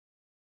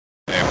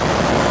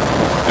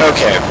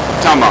Okay,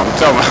 tamam.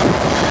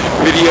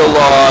 Video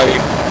log.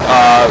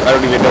 I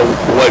don't even know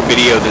what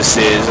video this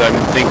is. I'm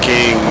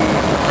thinking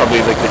probably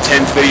like the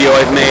 10th video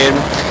I've made.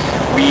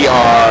 We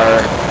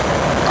are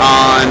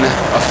on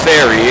a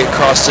ferry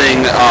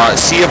crossing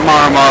Sea of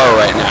Marmara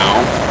right now,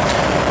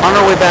 on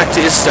our way back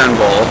to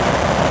Istanbul.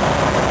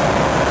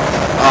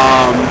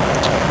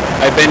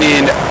 I've been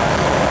in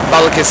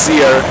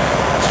Balıkesir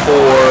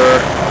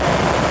for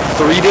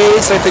 3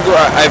 days, I think.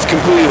 I've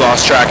completely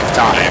lost track of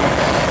time.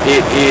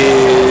 It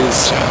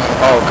is,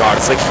 oh god,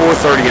 it's like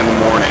 4:30 in the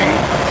morning.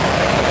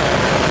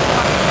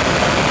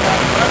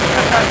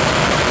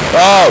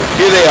 Oh,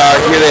 here they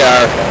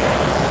are.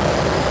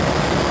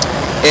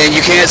 And you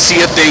can't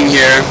see a thing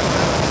here.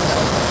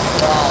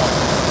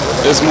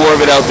 There's more of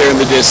it out there in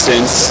the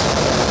distance.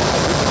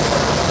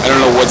 I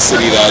don't know what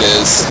city that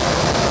is.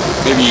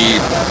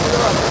 Maybe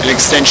an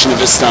extension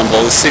of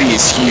Istanbul. The city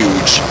is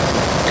huge.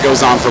 It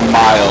goes on for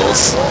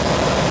miles.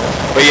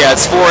 But yeah,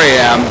 it's 4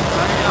 a.m.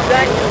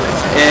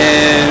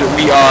 and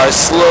we are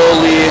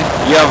slowly,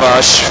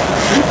 yavaş,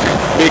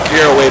 making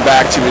our way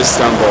back to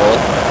Istanbul.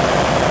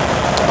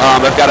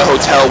 I've got a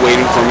hotel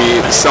waiting for me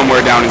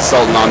somewhere down in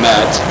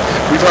Sultanahmet.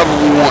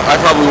 I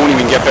probably won't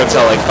even get there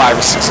till like 5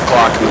 or 6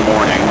 o'clock in the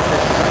morning.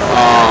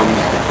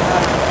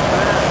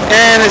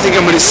 And I think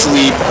I'm gonna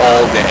sleep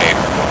all day.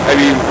 I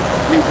mean,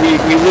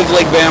 we live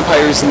like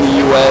vampires in the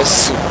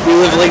U.S. We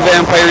live like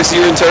vampires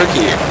here in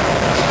Turkey.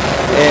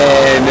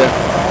 And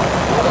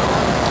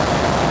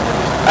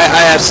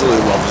I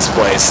absolutely love this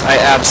place. I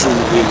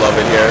absolutely love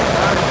it here.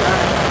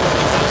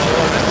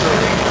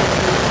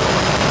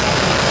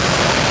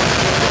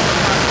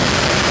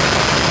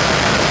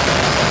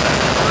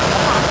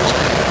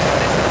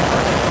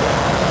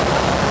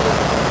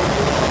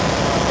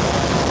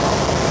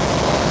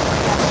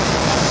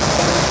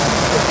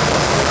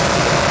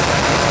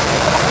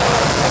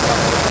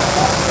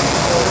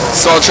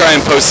 So I'll try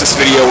and post this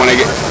video when I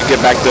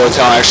get back to the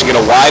hotel and actually get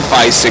a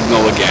Wi-Fi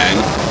signal again.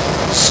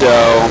 So,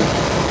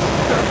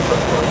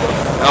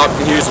 oh,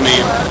 here's me.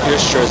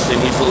 Here's Tristan.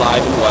 He's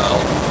alive and well.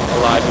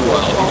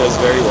 He does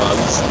very well.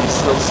 He's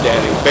still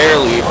standing.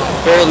 Barely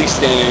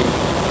standing,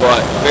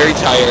 but very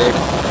tired.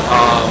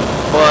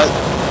 But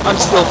I'm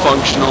still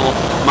functional.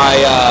 My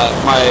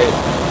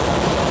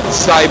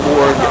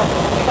cyborg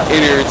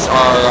innards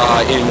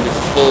are in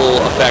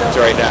full effect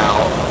right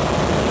now.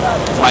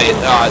 My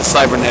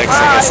cybernetics,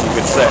 I guess you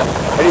could say.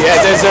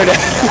 Yeah, there's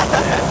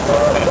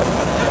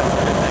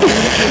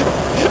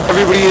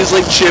everybody is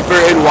like chipper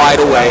and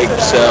wide awake.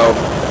 So,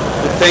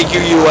 thank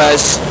you,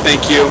 U.S.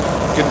 Thank you.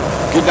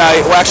 Good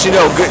night. Well, actually,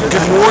 no.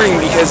 Good morning,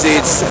 because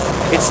it's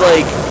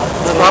like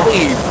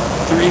probably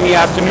 3 in the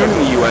afternoon in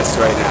the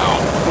U.S. right now.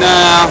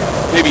 Nah,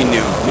 maybe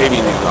noon.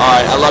 All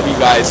right, I love you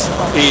guys.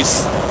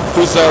 Peace.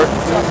 Peace out.